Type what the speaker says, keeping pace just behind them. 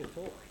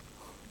talk.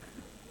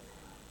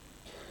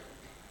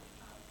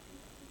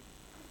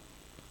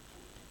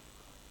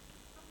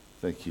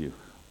 Thank you.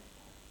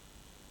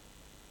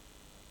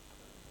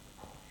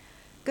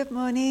 Good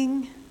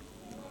morning.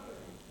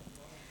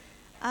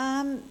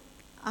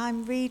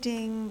 I'm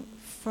reading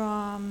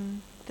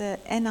from the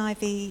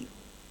NIV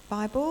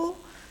Bible,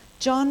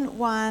 John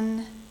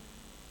 1,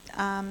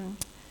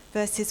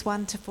 verses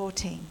 1 to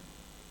 14.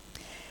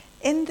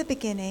 In the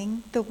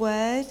beginning, the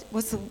Word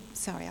was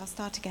I'll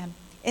start again.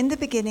 In the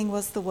beginning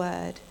was the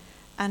Word,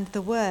 and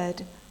the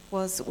Word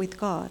was with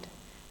God,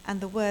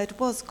 and the Word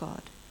was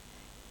God.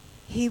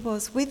 He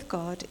was with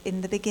God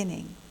in the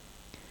beginning.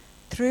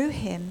 Through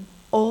him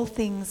all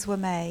things were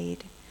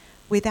made.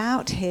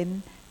 Without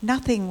him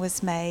nothing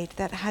was made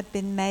that had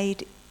been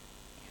made.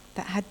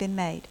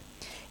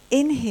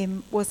 In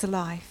him was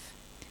life,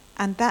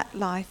 and that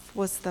life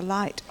was the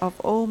light of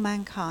all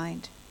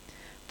mankind.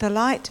 The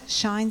light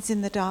shines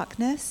in the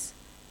darkness,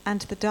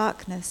 and the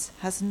darkness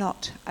has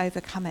not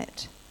overcome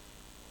it.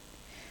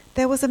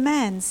 There was a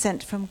man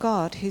sent from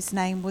God whose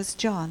name was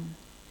John.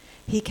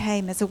 He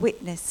came as a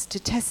witness to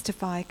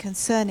testify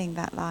concerning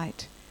that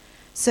light,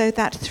 so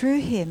that through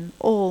him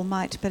all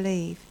might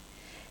believe.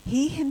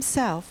 He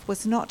himself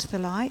was not the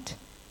light.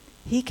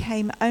 He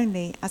came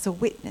only as a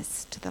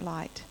witness to the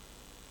light.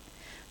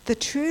 The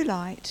true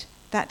light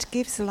that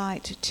gives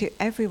light to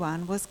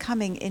everyone was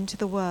coming into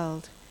the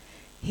world.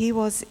 He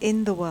was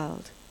in the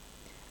world,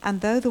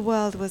 and though the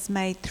world was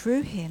made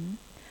through him,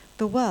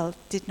 the world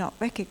did not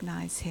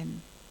recognize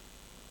him.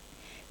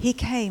 He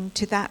came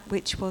to that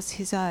which was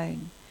his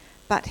own,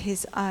 but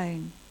his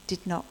own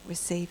did not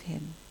receive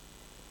him.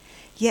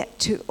 Yet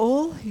to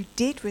all who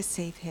did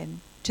receive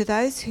him, to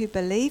those who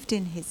believed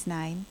in his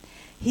name,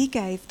 he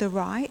gave the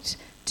right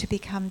to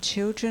become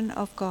children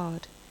of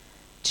God,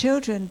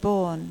 children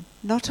born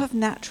not of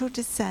natural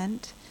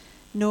descent,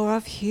 nor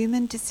of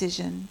human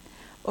decision,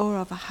 or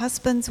of a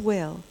husband's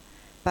will,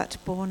 but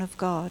born of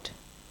God.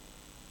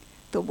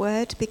 The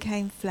Word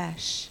became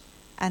flesh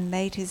and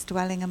made his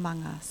dwelling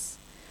among us.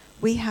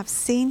 We have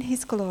seen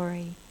his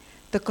glory,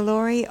 the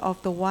glory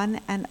of the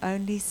one and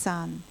only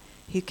Son,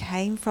 who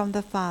came from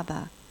the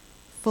Father,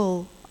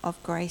 full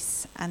of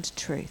grace and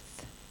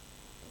truth.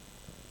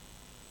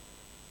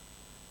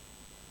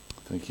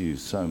 Thank you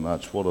so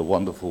much. What a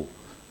wonderful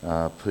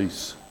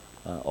piece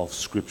of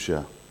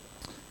Scripture.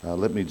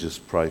 Let me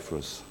just pray for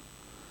us.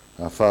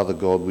 Father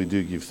God, we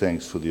do give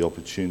thanks for the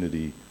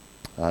opportunity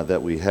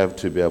that we have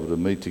to be able to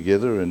meet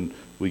together, and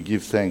we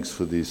give thanks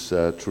for this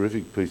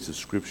terrific piece of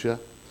Scripture.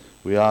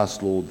 We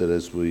ask, Lord, that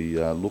as we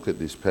look at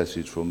this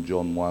passage from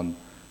John 1,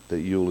 that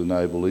you'll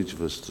enable each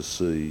of us to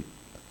see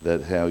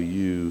that how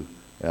you,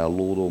 our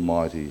Lord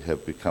Almighty,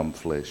 have become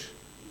flesh.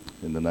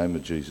 In the name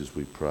of Jesus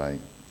we pray.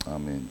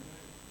 Amen.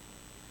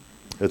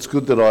 It's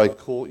good that I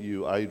caught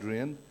you,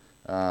 Adrian,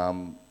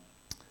 with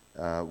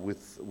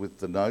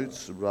the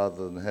notes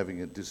rather than having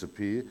it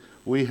disappear.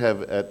 We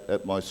have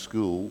at my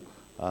school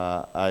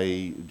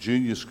a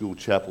junior school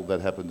chapel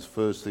that happens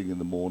first thing in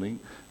the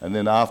morning, and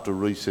then after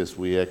recess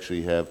we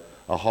actually have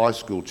a high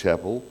school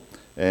chapel,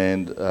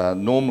 and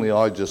normally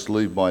I just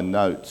leave my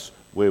notes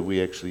where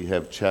we actually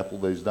have chapel.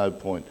 There's no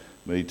point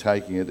me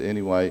taking it.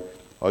 Anyway,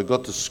 I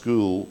got to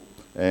school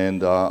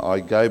and I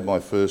gave my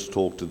first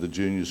talk to the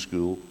junior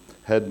school,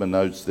 had my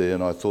notes there,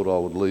 and I thought I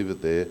would leave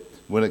it there.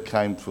 When it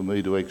came for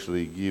me to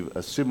actually give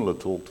a similar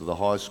talk to the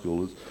high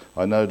schoolers,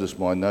 I noticed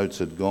my notes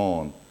had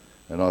gone,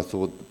 and I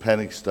thought the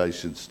panic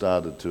station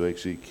started to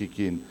actually kick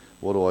in.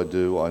 What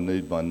do? I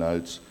need my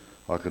notes.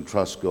 I can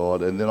trust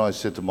God. And then I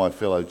said to my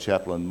fellow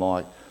chaplain,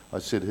 Mike, I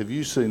said, have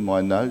you seen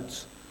my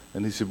notes?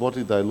 And he said, what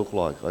did they look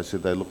like? I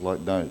said, they look like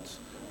notes.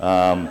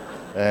 And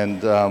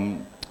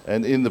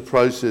in the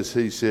process,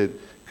 he said,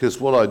 because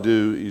what I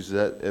do is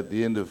that at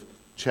the end of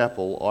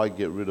chapel, I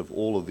get rid of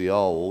all of the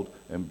old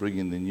and bring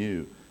in the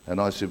new. And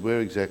I said,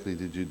 where exactly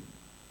did you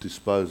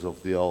dispose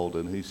of the old?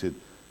 And he said,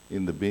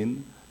 in the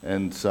bin.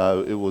 And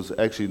so it was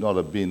actually not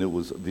a bin, it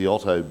was the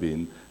Otto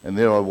bin. And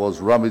there I was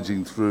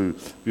rummaging through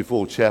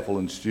before chapel,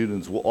 and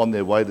students were on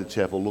their way to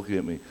chapel looking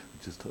at me,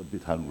 just a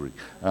bit hungry.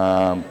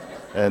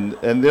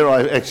 And there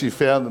I actually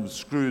found them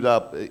screwed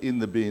up in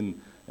the bin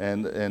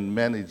and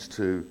managed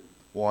to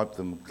wipe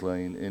them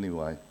clean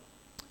anyway.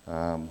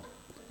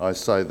 I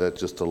say that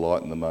just to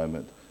lighten the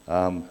moment.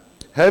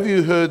 Have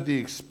you heard the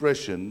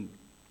expression,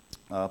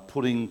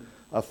 putting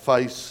a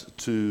face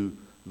to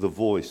the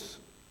voice?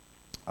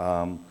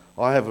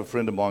 I have a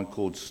friend of mine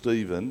called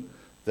Stephen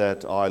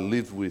that I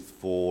lived with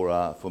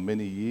for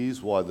many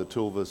years while the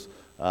two of us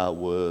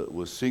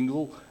were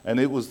single, and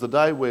it was the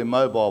day where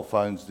mobile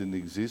phones didn't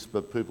exist,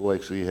 but people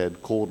actually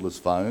had cordless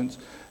phones,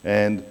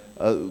 and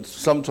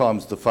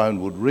sometimes the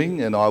phone would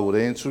ring and I would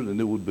answer it, and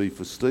it would be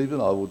for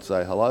Stephen. I would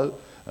say hello,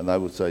 and they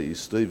would say, is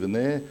Stephen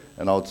there?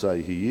 And I would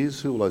say, he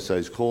is. Who will I say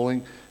is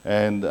calling?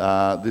 And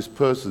this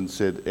person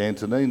said,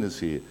 Antonina's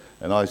here.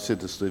 And I said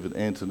to Stephen,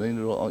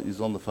 Antonina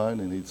is on the phone,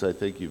 and he'd say,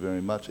 thank you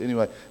very much.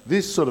 Anyway,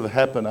 this sort of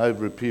happened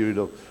over a period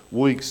of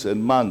weeks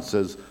and months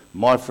as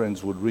my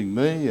friends would ring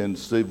me and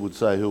Steve would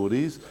say who it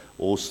is,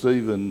 or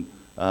Stephen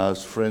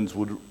his friends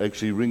would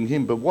actually ring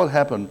him. But what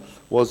happened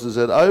was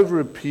that over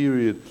a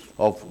period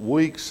of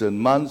weeks and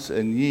months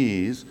and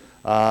years,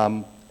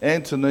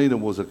 Antonina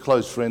was a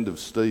close friend of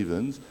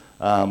Stephen's.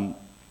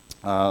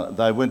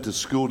 They went to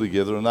school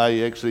together, and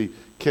they actually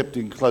kept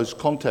in close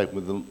contact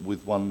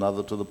with one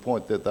another, to the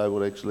point that they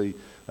would actually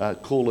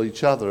call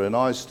each other. And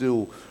I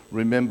still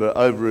remember,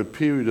 over a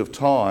period of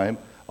time,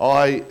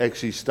 I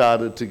actually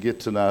started to get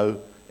to know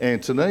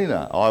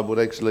Antonina. I would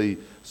actually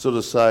sort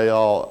of say,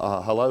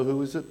 hello,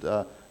 who is it?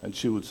 And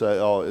she would say,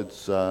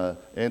 it's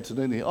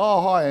Antonina.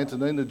 Oh, hi,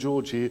 Antonina,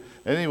 George here.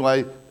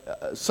 Anyway,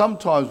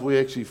 sometimes we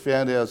actually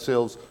found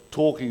ourselves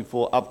talking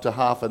for up to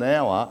half an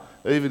hour.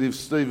 Even if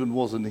Stephen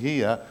wasn't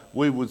here,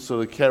 we would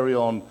sort of carry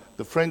on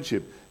the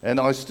friendship. And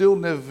I still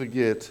never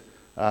forget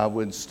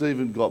when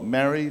Stephen got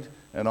married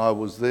and I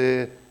was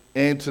there,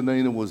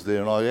 Antonina was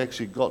there, and I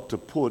actually got to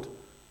put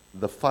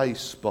the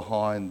face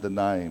behind the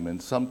name.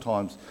 And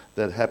sometimes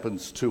that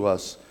happens to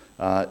us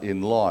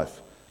in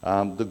life.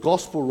 The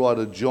gospel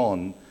writer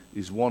John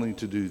is wanting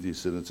to do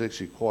this, and it's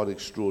actually quite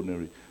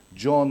extraordinary.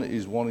 John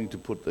is wanting to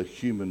put the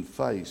human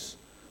face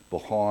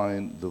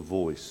behind the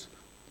voice.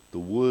 The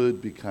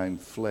Word became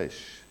flesh.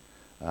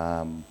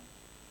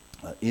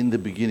 In the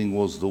beginning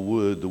was the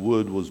Word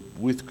was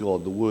with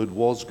God, the Word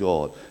was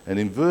God. And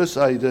in verse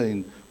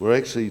 18, we're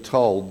actually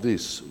told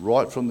this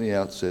right from the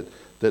outset,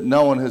 that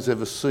no one has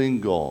ever seen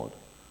God,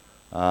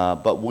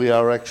 but we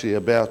are actually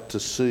about to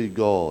see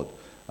God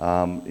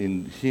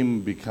in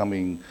Him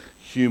becoming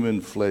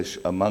human flesh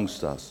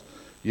amongst us.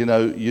 You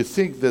know, you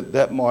think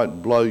that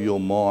might blow your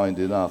mind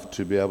enough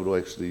to be able to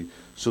actually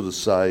sort of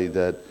say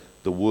that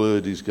the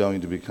Word is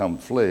going to become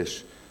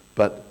flesh,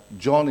 but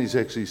John is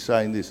actually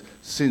saying this: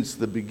 since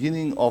the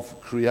beginning of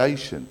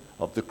creation,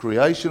 of the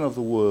creation of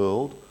the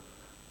world,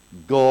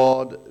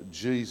 God,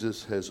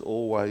 Jesus, has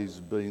always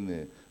been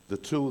there. The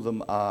two of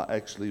them are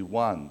actually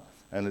one.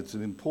 And it's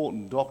an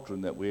important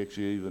doctrine that we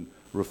actually even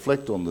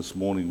reflect on this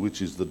morning,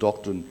 which is the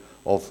doctrine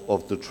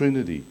of the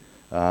Trinity.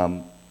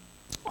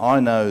 I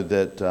know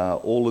that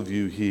all of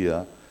you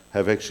here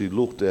have actually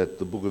looked at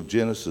the book of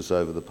Genesis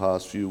over the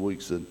past few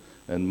weeks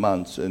and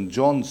months, and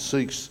John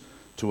seeks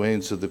to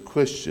answer the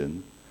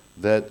question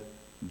that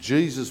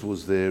Jesus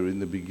was there in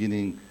the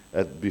beginning,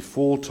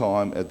 before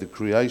time, at the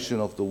creation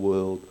of the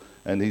world,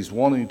 and he's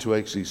wanting to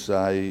actually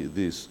say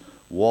this: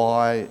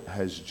 why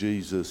has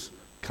Jesus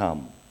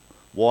come?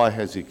 Why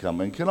has he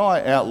come? And can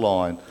I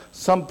outline,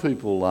 some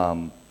people,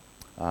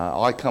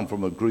 I come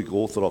from a Greek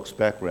Orthodox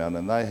background,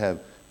 and they have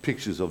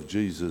pictures of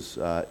Jesus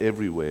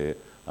everywhere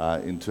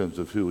in terms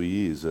of who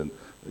he is. And,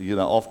 you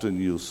know, often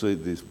you'll see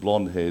this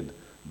blonde-haired,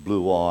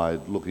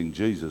 blue-eyed looking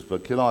Jesus.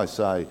 But can I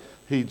say,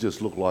 he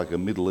just looked like a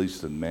Middle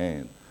Eastern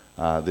man.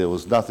 There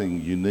was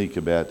nothing unique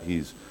about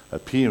his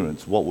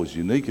appearance. What was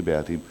unique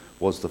about him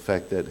was the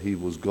fact that he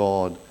was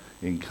God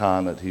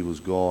incarnate, he was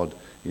God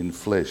in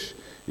flesh.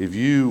 If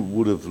you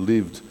would have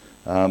lived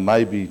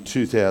maybe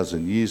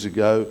 2,000 years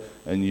ago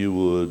and you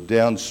were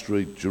down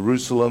street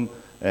Jerusalem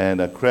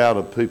and a crowd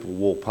of people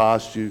walked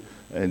past you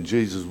and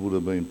Jesus would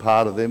have been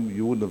part of them,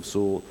 you wouldn't have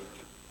saw,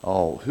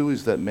 oh, who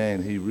is that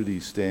man? He really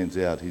stands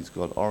out. He's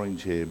got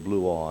orange hair,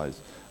 blue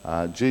eyes.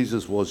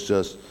 Jesus was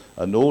just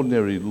an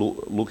ordinary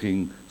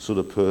looking sort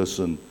of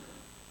person.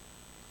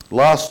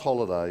 Last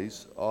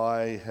holidays,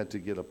 I had to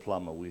get a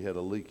plumber. We had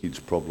a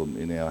leakage problem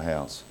in our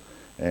house.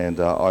 And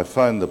I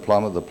phoned the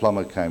plumber. The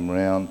plumber came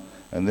round,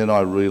 and then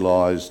I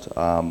realised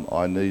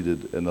I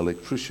needed an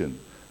electrician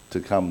to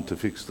come to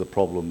fix the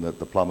problem that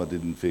the plumber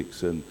didn't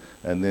fix. And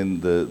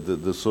then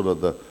the sort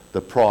of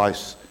the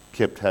price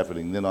kept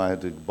happening. Then I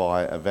had to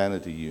buy a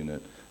vanity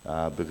unit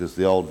because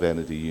the old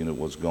vanity unit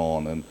was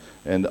gone.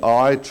 And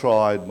I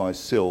tried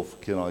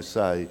myself, can I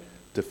say,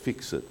 to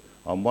fix it.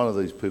 I'm one of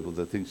these people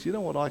that thinks, you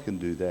know what, I can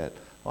do that.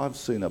 I've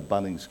seen a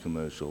Bunnings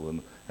commercial,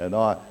 and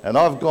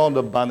I've gone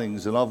to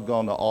Bunnings, and I've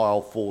gone to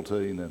aisle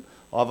 14, and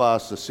I've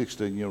asked a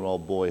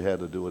 16-year-old boy how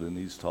to do it, and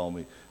he's told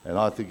me. And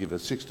I think if a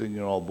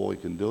 16-year-old boy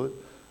can do it,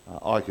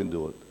 I can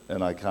do it,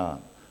 and I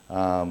can't.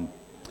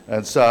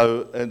 And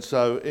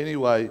so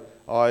anyway,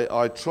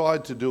 I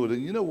tried to do it.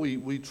 And you know,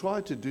 we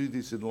try to do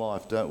this in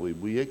life, don't we?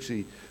 We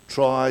actually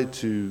try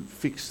to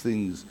fix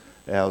things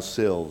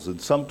ourselves,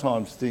 and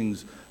sometimes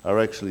things are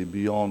actually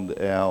beyond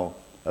our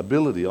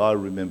ability. I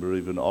remember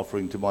even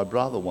offering to my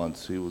brother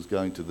once. He was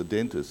going to the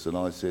dentist, and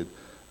I said,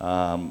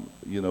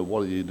 you know,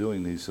 what are you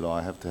doing? He said,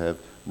 I have to have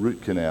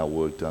root canal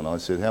work done. I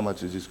said, how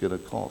much is this going to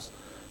cost?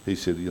 He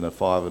said, you know,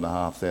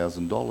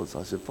 $5,500.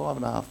 I said,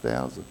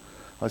 $5,500?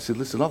 I said,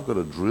 listen, I've got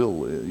a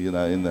drill, you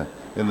know, in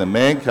the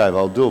man cave.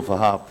 I'll do it for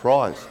half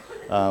price.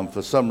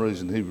 For some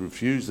reason, he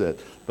refused that.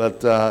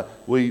 But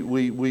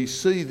we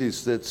see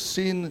this, that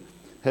sin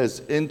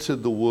has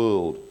entered the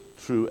world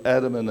through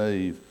Adam and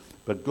Eve,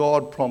 but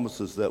God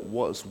promises that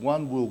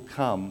one will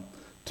come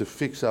to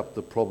fix up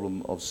the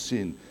problem of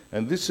sin.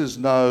 And this is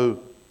no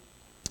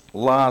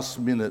last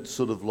minute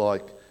sort of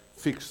like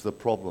fix the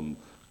problem.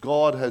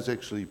 God has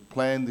actually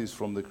planned this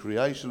from the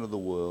creation of the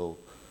world,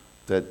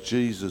 that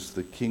Jesus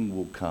the King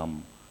will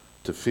come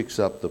to fix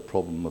up the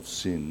problem of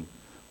sin.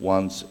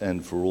 once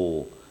and for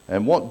all.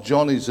 And what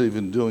John is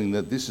even doing,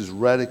 that this is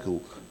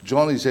radical,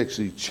 John is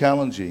actually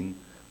challenging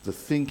the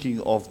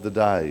thinking of the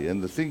day.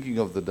 And the thinking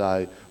of the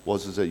day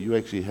was that you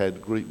actually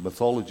had Greek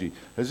mythology.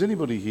 Has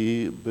anybody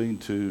here been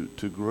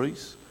to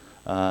Greece?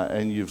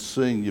 And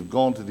you've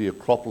gone to the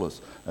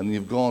Acropolis and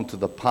you've gone to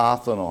the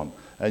Parthenon,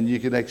 and you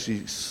can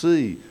actually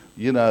see,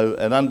 and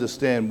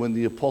understand when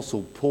the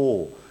Apostle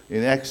Paul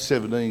in Acts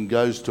 17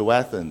 goes to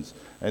Athens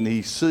and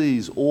he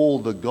sees all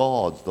the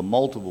gods, the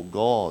multiple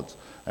gods.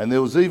 And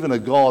there was even a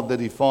god that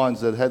he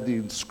finds that had the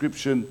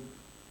inscription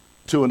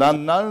to an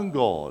unknown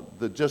God,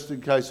 that just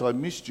in case I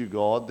missed you,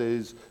 God,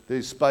 there's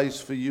space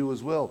for you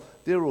as well.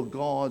 There are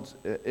gods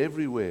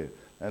everywhere.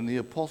 And the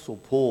Apostle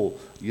Paul,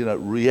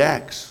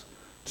 reacts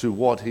to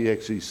what he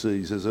actually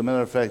sees. As a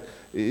matter of fact,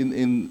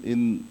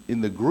 in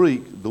the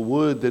Greek, the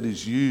word that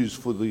is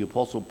used for the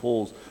Apostle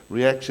Paul's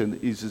reaction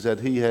is that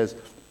he has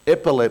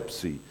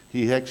epilepsy.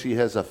 He actually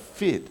has a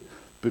fit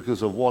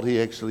because of what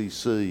he actually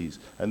sees.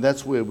 And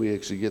that's where we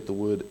actually get the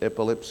word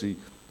epilepsy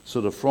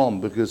sort of from,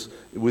 because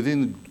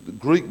within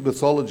Greek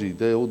mythology,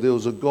 there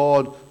was a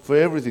god for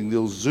everything.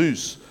 There was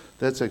Zeus.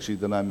 That's actually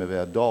the name of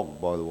our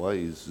dog, by the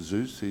way, is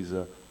Zeus. He's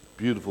a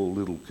beautiful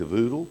little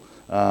cavoodle.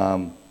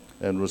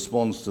 And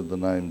responds to the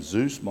name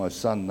Zeus. My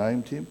son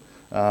named him.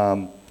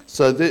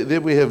 So there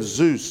we have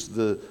Zeus,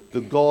 the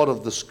god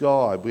of the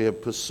sky. We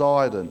have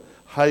Poseidon,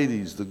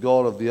 Hades, the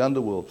god of the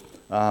underworld.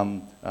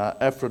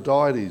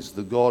 Aphrodite,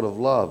 the god of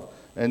love.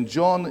 And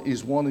John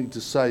is wanting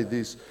to say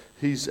this.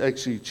 He's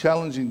actually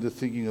challenging the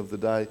thinking of the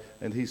day,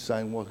 and he's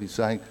saying what he's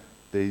saying.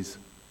 There's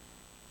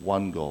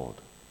one God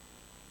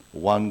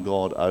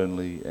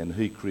only, and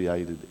he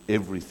created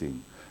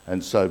everything.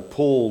 And so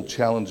Paul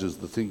challenges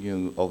the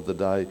thinking of the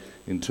day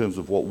in terms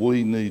of what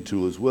we need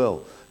to as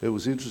well. It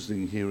was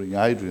interesting hearing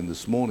Adrian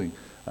this morning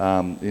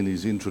in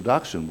his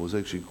introduction. Was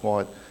actually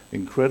quite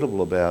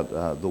incredible about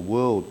the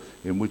world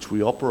in which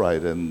we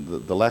operate, and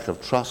the lack of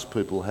trust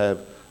people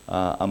have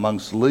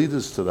amongst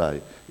leaders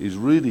today is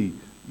really,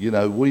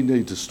 we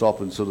need to stop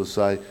and sort of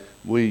say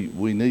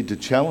we need to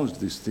challenge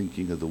this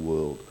thinking of the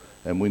world,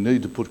 and we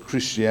need to put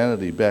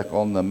Christianity back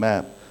on the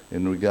map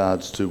in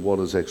regards to what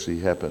has actually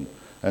happened.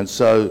 And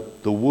so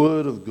the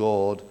Word of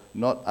God,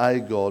 not a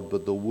God,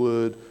 but the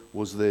Word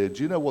was there.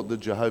 Do you know what the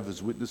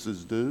Jehovah's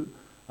Witnesses do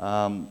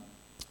to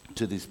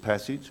this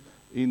passage?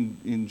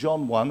 In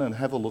John 1, and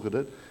have a look at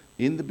it,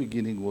 in the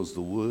beginning was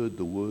the Word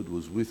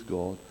was with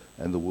God,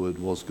 and the Word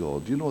was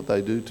God. Do you know what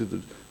they do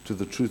to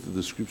the truth of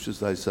the Scriptures?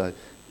 They say,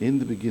 in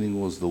the beginning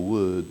was the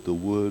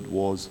Word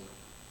was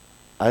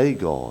a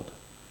God.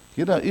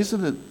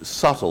 Isn't it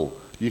subtle?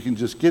 You can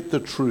just get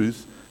the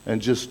truth and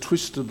just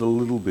twist it a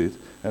little bit,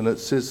 and it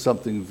says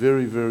something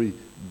very, very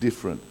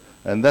different.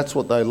 And that's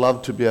what they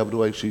love to be able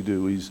to actually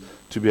do, is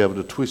to be able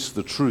to twist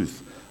the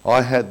truth.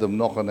 I had them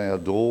knock on our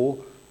door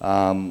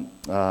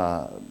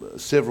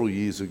several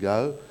years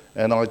ago,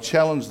 and I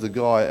challenged the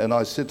guy, and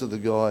I said to the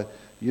guy,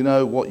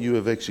 what you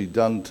have actually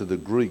done to the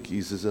Greek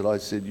is that I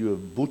said, you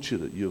have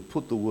butchered it. You have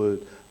put the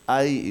word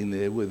a in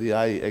there where the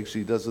a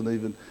actually doesn't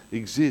even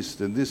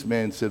exist. And this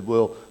man said,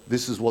 well,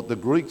 this is what the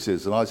Greek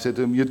says. And I said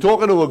to him, you're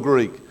talking to a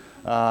Greek.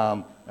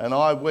 And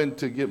I went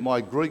to get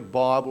my Greek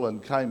Bible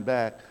and came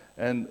back,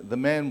 and the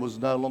man was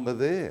no longer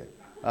there.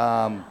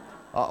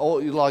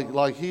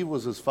 Like he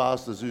was as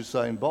fast as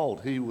Usain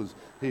Bolt. He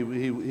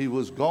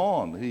was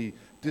gone. He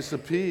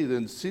disappeared,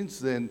 and since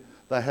then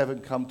they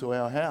haven't come to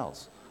our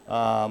house.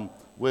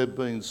 We've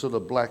been sort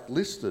of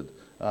blacklisted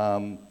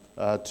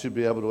to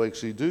be able to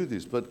actually do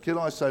this. But can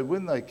I say,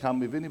 when they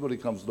come, if anybody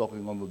comes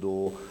knocking on the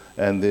door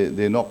and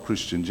they're not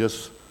Christian,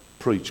 just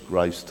preach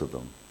grace to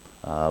them.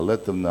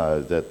 Let them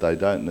know that they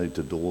don't need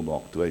to door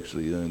knock to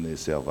actually earn their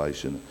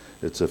salvation.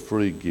 It's a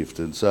free gift.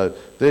 And so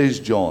there's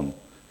John.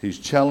 He's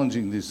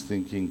challenging this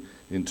thinking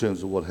in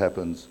terms of what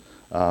happens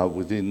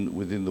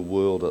within the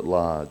world at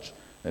large,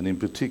 and in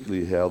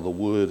particularly how the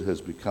Word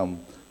has become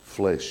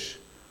flesh.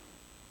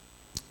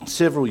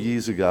 Several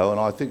years ago, and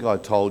I think I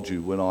told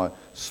you when I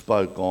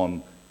spoke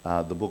on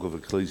the book of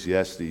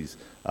Ecclesiastes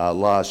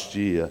last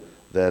year,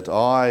 that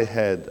I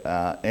had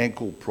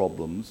ankle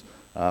problems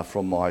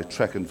from my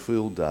track and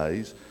field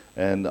days,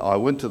 and I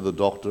went to the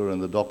doctor,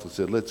 and the doctor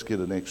said, let's get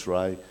an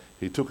x-ray.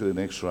 He took an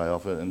x-ray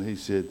of it, and he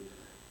said,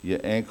 your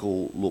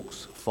ankle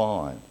looks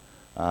fine.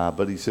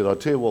 But he said, I'll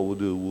tell you what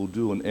we'll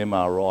do an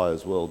MRI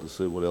as well to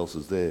see what else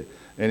is there.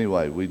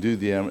 Anyway, we do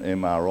the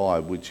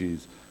MRI, which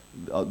is,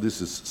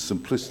 this is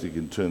simplistic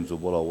in terms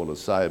of what I want to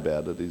say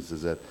about it,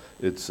 is that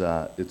it's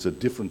a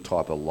different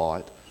type of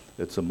light.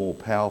 It's a more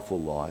powerful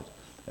light.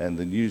 And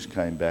the news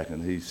came back,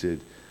 and he said,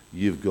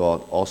 you've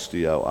got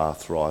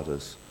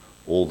osteoarthritis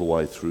all the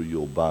way through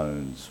your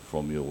bones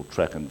from your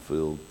track and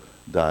field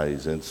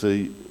days. And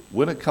see,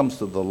 when it comes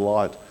to the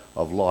light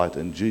of light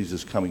and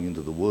Jesus coming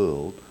into the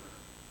world,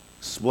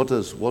 what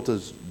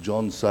does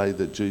John say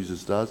that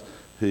Jesus does?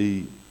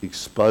 He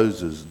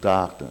exposes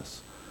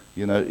darkness.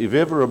 If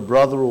ever a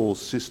brother or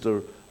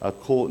sister are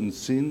caught in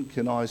sin,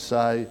 can I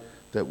say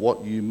that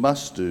what you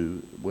must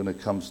do when it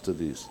comes to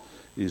this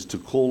is to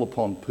call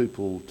upon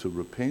people to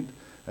repent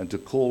and to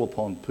call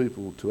upon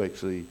people to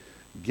actually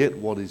get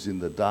what is in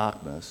the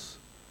darkness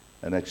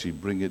and actually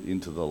bring it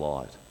into the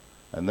light.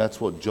 And that's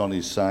what John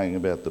is saying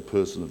about the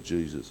person of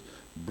Jesus.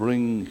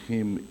 Bring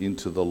him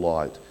into the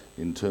light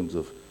in terms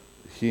of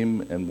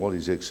him and what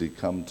he's actually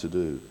come to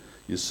do.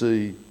 You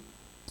see,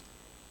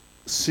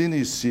 sin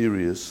is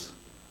serious,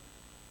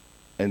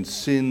 and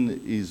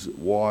sin is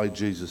why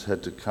Jesus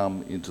had to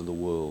come into the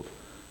world.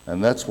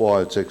 And that's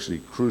why it's actually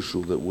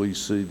crucial that we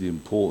see the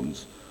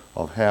importance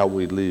of how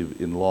we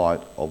live in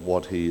light of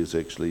what he has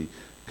actually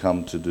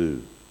come to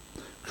do.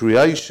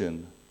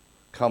 Creation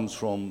comes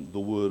from the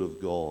Word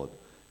of God.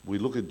 We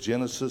look at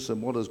Genesis,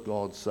 and what does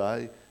God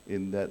say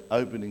in that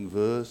opening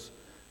verse?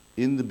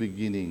 In the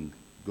beginning,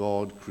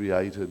 God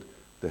created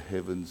the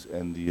heavens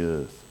and the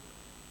earth.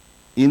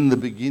 In the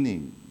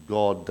beginning,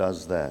 God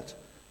does that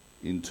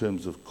in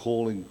terms of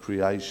calling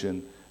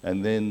creation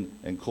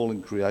and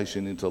calling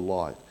creation into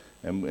light.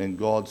 And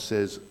God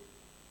says,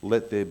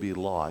 let there be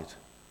light.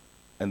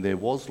 And there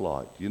was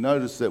light. You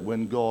notice that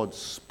when God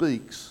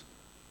speaks,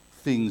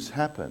 things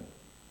happen.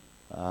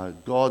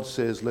 God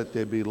says, let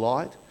there be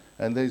light,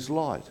 and there's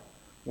light.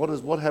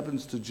 What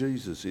happens to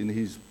Jesus in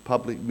his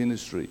public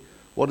ministry?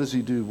 What does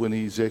he do when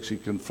he's actually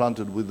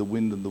confronted with the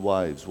wind and the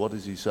waves? What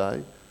does he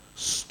say?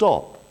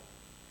 Stop.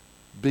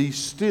 Be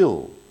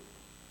still.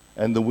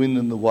 And the wind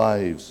and the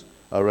waves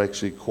are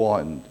actually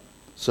quietened.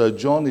 So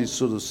John is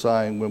sort of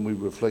saying, when we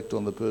reflect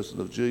on the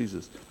person of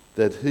Jesus,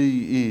 that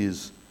he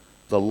is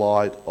the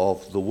light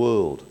of the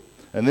world.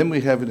 And then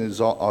we have in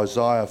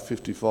Isaiah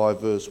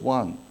 55 verse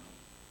 1,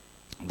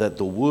 that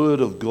the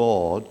word of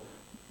God,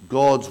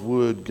 God's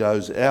word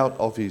goes out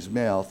of his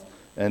mouth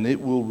and it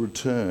will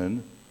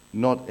return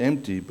not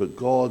empty, but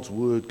God's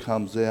word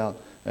comes out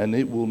and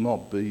it will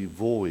not be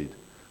void.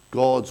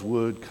 God's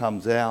word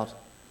comes out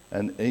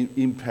and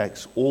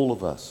impacts all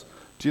of us.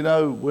 Do you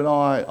know, when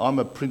I'm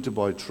a printer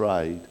by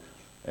trade,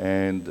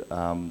 and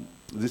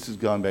this is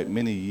going back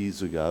many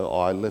years ago.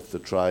 I left the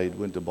trade,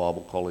 went to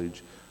Bible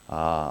college.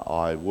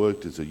 I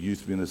worked as a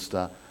youth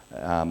minister,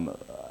 and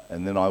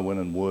then I went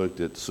and worked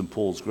at St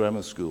Paul's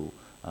Grammar School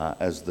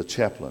as the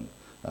chaplain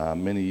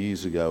many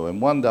years ago. And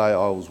one day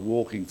I was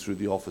walking through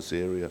the office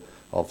area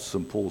of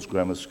St Paul's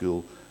Grammar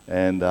School,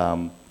 and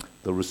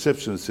the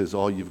receptionist says,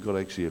 "Oh, you've got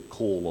actually a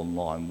call on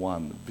line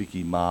 1,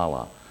 Vicky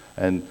Marler."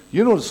 And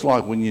you know what it's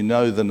like when you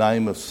know the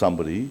name of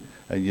somebody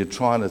and you're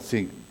trying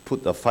to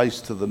put the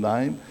face to the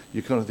name,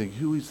 you kind of think,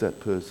 who is that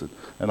person?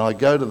 And I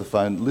go to the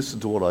phone,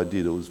 listen to what I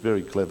did. It was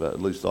very clever, at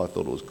least I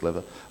thought it was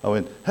clever. I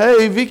went,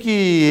 "Hey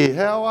Vicky,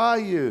 how are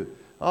you?"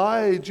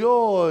 "Hi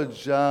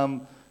George,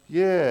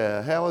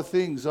 yeah, how are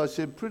things?" I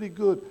said, "Pretty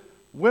good."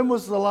 "When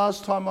was the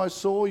last time I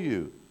saw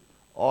you?"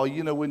 "Oh,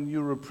 you know, when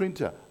you were a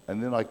printer."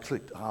 And then I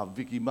clicked,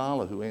 Vicky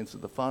Marler, who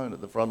answered the phone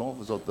at the front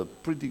office of the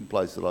printing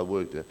place that I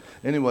worked at.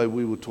 Anyway,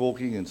 we were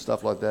talking and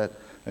stuff like that,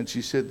 and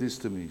she said this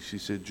to me. She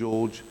said,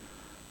 "George,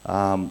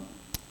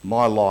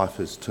 my life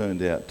has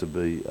turned out to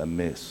be a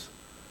mess,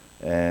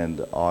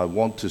 and I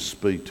want to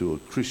speak to a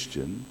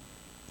Christian,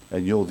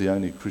 and you're the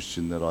only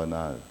Christian that I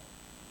know."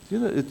 You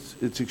know,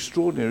 it's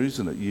extraordinary,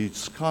 isn't it? You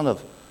just kind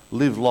of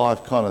live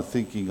life kind of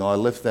thinking, I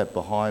left that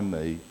behind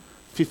me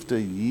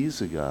 15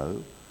 years ago,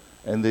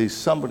 and there's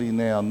somebody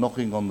now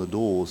knocking on the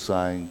door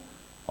saying,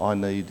 "I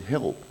need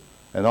help."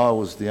 And I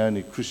was the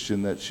only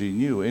Christian that she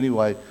knew.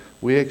 Anyway,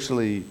 we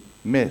actually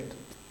met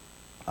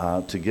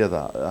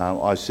together.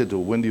 I said to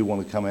her, "When do you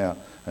want to come out?"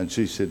 And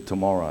she said,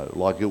 "Tomorrow."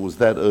 Like it was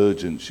that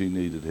urgent, she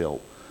needed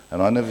help.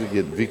 And I never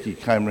forget, Vicky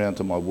came round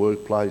to my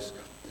workplace.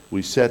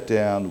 We sat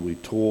down, we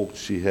talked.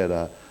 She had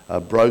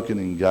a broken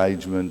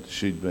engagement.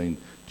 She'd been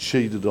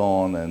cheated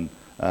on, and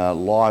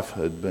life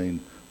had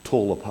been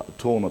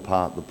torn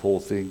apart, the poor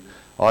thing.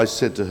 I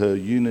said to her,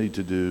 "You need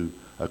to do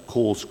a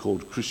course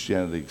called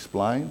Christianity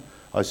Explained."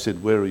 I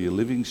said, "Where are you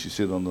living?" She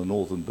said, "On the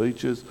Northern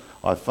Beaches."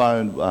 I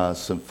phoned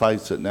some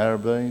faiths at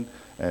Narrabeen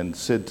and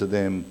said to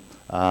them,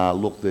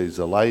 "Look, there's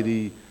a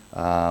lady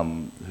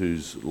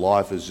whose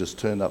life has just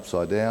turned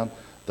upside down."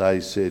 They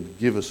said,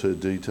 "Give us her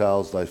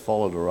details." They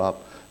followed her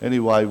up.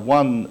 Anyway,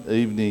 one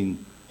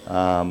evening,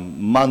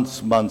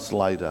 months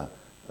later,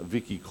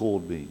 Vicky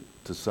called me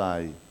to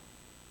say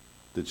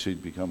that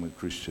she'd become a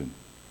Christian.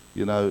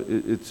 You know,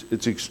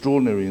 it's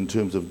extraordinary in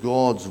terms of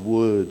God's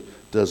word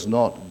does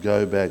not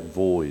go back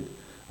void.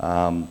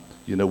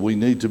 You know, we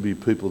need to be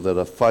people that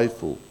are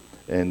faithful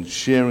and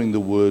sharing the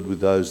word with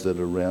those that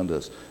are around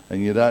us.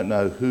 And you don't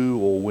know who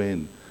or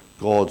when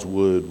God's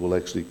word will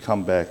actually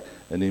come back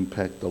and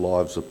impact the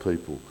lives of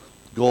people.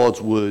 God's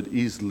word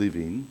is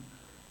living.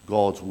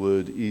 God's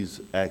word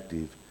is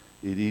active.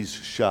 It is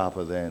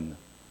sharper than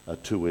a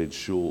two-edged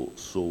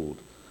sword.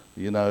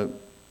 You know,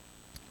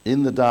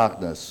 in the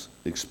darkness,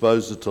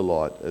 expose it to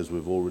light, as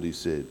we've already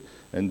said.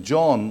 And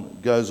John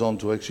goes on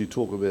to actually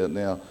talk about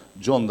now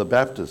John the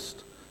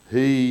Baptist.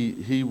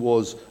 He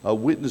was a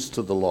witness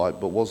to the light,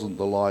 but wasn't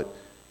the light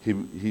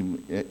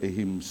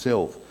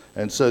himself.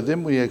 And so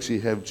then we actually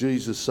have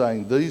Jesus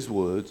saying these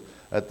words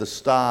at the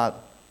start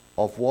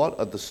of what?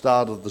 At the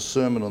start of the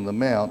Sermon on the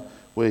Mount,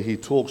 where he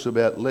talks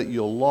about, "Let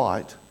your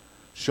light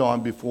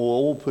shine before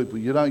all people.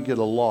 You don't get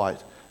a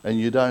light and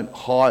you don't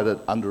hide it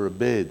under a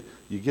bed.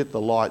 You get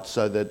the light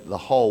so that the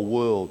whole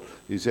world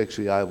is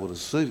actually able to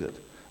see it.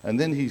 And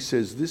then he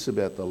says this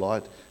about the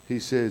light.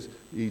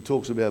 He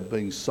talks about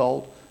being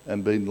salt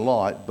and being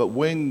light. But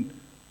when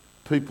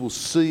people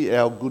see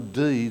our good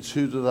deeds,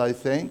 who do they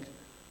thank?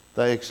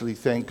 They actually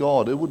thank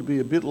God. It would be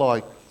a bit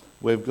like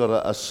we've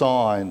got a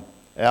sign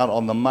out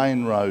on the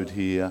main road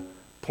here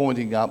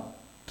pointing up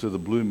to the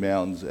Blue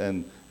Mountains,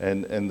 and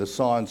the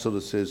sign sort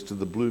of says to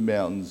the Blue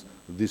Mountains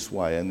this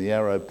way, and the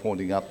arrow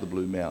pointing up the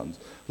Blue Mountains.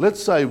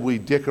 Let's say we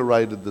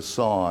decorated the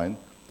sign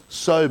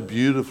so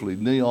beautifully,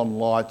 neon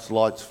lights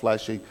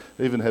flashing,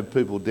 even have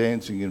people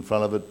dancing in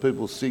front of it,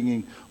 people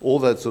singing, all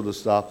that sort of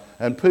stuff.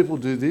 And people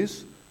do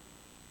this.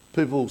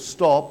 People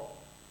stop,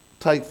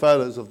 take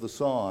photos of the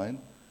sign,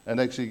 and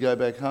actually go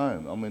back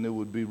home. I mean, it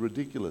would be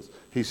ridiculous.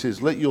 He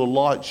says, let your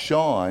light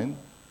shine,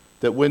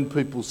 that when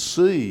people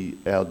see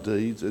our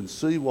deeds and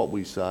see what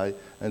we say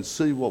and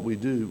see what we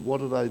do, what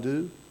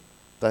do?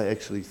 They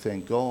actually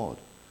thank God.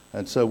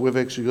 And so we've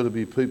actually got to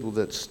be people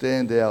that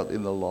stand out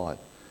in the light.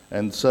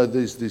 And so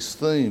there's this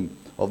theme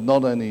of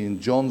not only in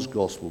John's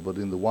Gospel, but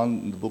in the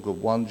book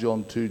of 1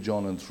 John, 2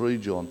 John and 3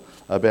 John,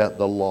 about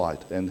the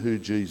light and who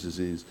Jesus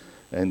is.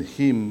 And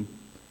him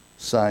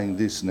saying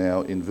this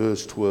now in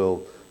verse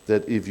 12,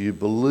 that if you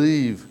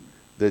believe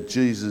that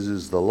Jesus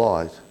is the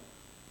light,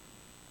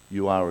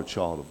 you are a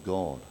child of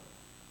God.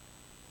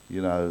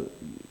 You know,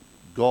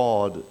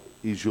 God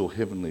is your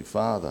heavenly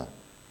Father.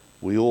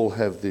 We all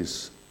have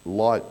this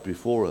light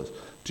before us.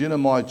 Do you know,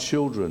 my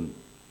children,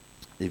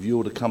 if you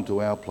were to come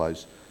to our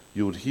place,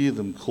 you would hear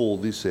them call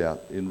this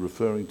out in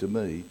referring to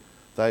me.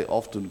 They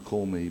often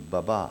call me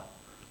Baba,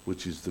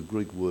 which is the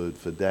Greek word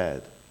for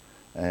dad.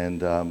 And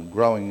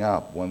growing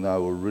up, when they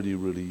were really,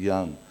 really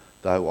young,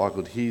 I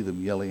could hear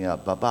them yelling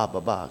out, Baba,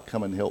 Baba,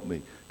 come and help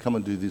me, come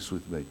and do this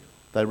with me.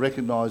 They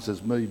recognised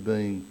as me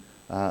being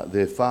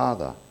their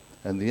father.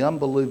 And the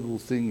unbelievable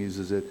thing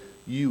is that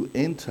you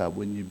enter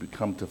when you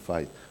come to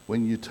faith.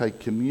 When you take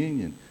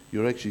communion,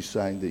 you're actually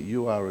saying that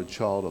you are a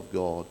child of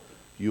God,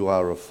 you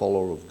are a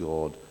follower of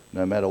God.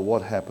 No matter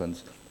what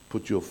happens,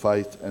 put your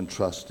faith and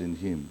trust in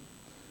him.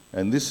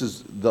 And this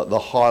is, the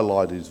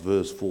highlight is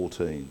verse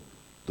 14.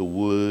 The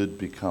Word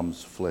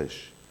becomes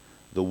flesh.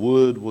 The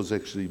Word was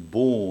actually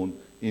born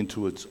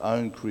into its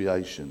own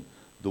creation.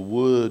 The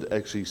Word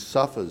actually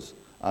suffers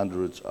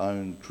under its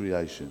own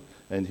creation.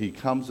 And he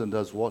comes and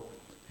does what?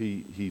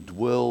 He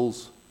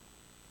dwells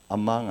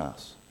among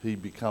us. He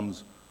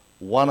becomes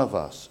one of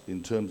us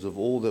in terms of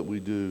all that we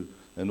do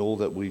and all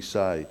that we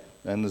say.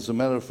 And as a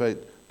matter of fact,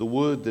 the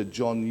word that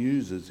John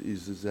uses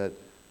is that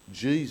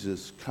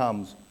Jesus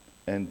comes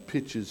and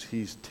pitches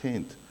his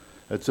tent.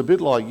 It's a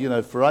bit like, you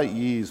know, for 8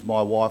 years,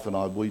 my wife and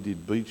I, we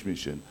did beach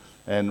mission.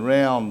 And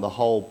round the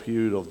whole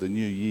period of the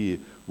new year,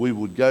 we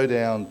would go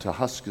down to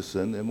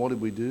Huskisson, and what did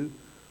we do?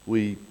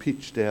 We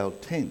pitched our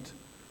tent.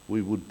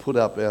 We would put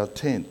up our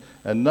tent.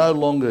 And no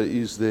longer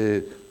is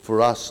there,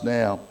 for us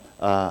now,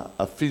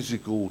 a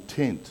physical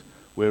tent.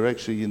 We're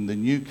actually in the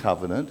new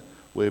covenant.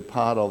 We're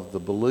part of the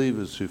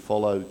believers who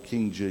follow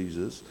King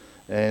Jesus.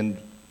 And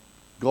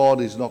God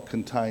is not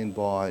contained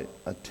by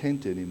a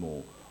tent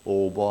anymore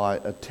or by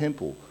a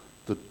temple.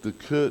 The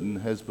curtain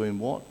has been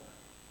what?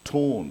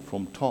 Torn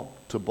from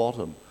top to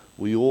bottom.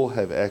 We all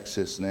have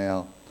access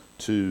now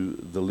to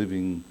the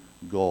living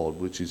God,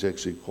 which is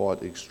actually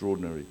quite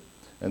extraordinary.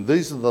 And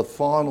these are the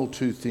final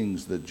two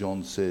things that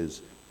John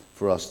says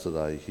for us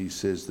today. He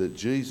says that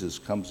Jesus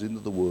comes into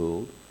the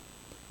world,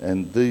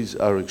 and these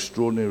are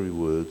extraordinary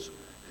words.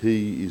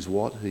 He is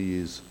what? He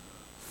is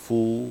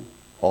full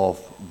of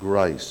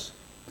grace.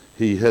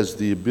 He has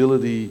the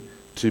ability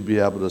to be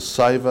able to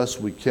save us.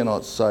 We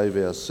cannot save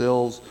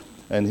ourselves.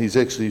 And he's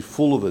actually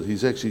full of it.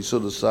 He's actually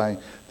sort of saying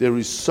there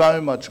is so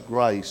much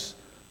grace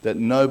that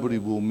nobody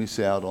will miss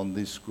out on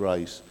this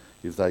grace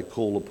if they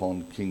call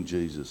upon King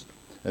Jesus.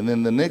 And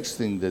then the next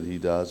thing that he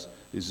does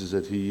is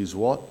that he is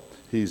what?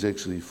 He is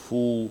actually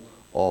full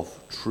of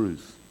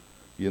truth.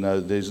 You know,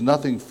 there's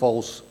nothing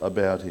false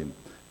about him.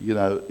 You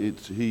know,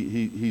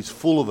 he's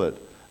full of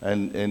it.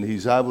 And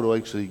he's able to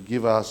actually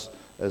give us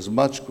as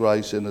much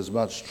grace and as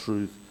much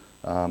truth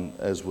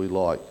as we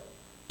like.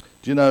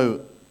 Do you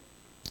know,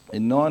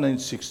 in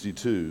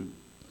 1962,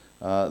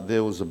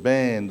 there was a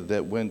band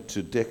that went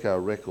to Decca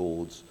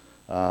Records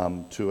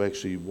to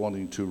actually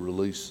wanting to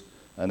release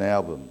an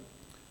album.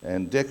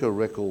 And Decca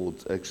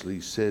Records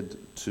actually said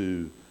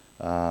to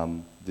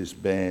this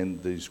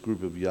band, this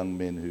group of young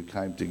men who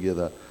came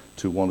together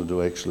to wanted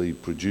to actually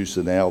produce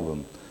an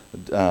album,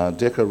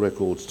 Decca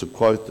Records, to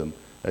quote them,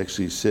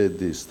 actually said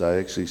this. They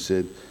actually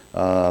said,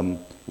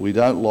 we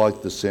don't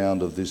like the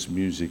sound of this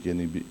music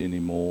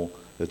anymore.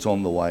 It's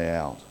on the way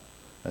out.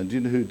 And do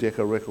you know who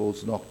Decca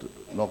Records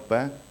knocked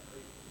back?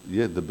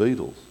 Yeah, the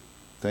Beatles.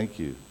 Thank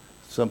you.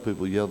 Some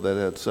people yelled that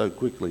out so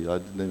quickly I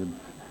didn't even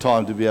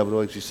time to be able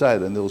to actually say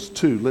it. And there was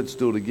two. Let's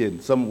do it again.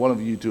 One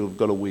of you two have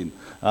got to win.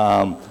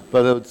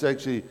 But it's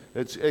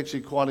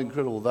actually quite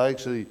incredible.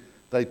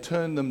 They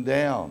turned them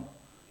down.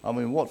 I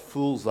mean, what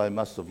fools they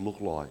must have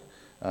looked like.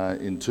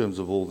 in terms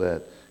of all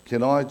that.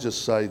 Can I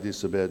just say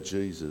this about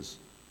Jesus?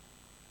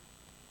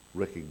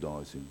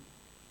 Recognise him.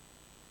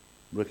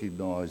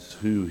 Recognise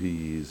who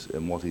he is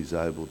and what he's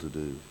able to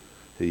do.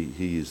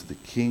 He is the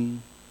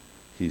King.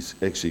 He's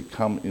actually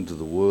come into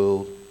the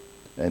world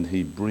and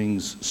he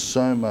brings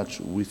so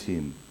much with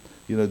him.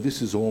 You know,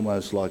 this is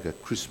almost like a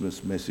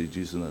Christmas message,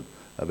 isn't it?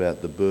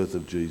 About the birth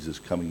of Jesus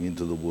coming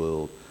into the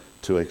world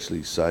to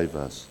actually save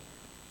us.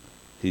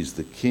 He's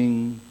the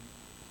King,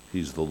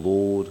 he's the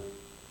Lord,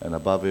 and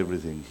above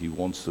everything, he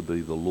wants to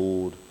be the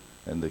Lord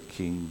and the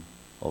King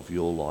of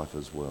your life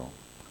as well.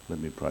 Let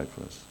me pray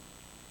for us.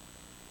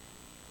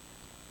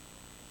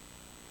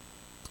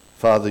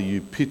 Father,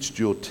 you pitched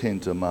your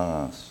tent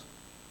among us.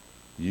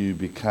 You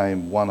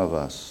became one of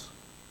us.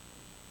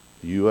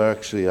 You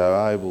actually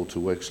are able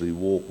to actually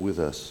walk with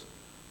us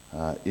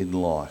in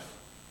life.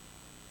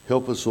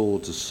 Help us all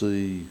to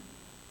see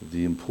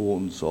the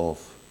importance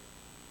of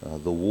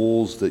the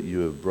walls that you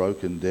have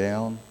broken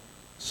down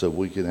so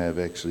we can have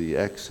actually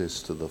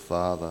access to the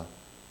Father.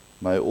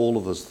 May all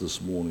of us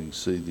this morning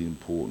see the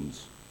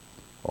importance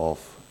of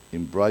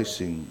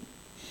embracing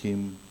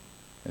him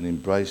and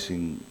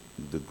embracing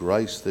the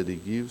grace that he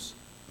gives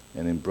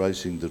and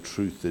embracing the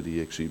truth that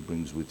he actually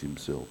brings with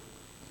himself.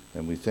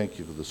 And we thank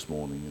you for this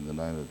morning in the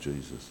name of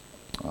Jesus.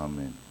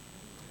 Amen.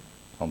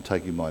 I'm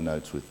taking my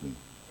notes with me.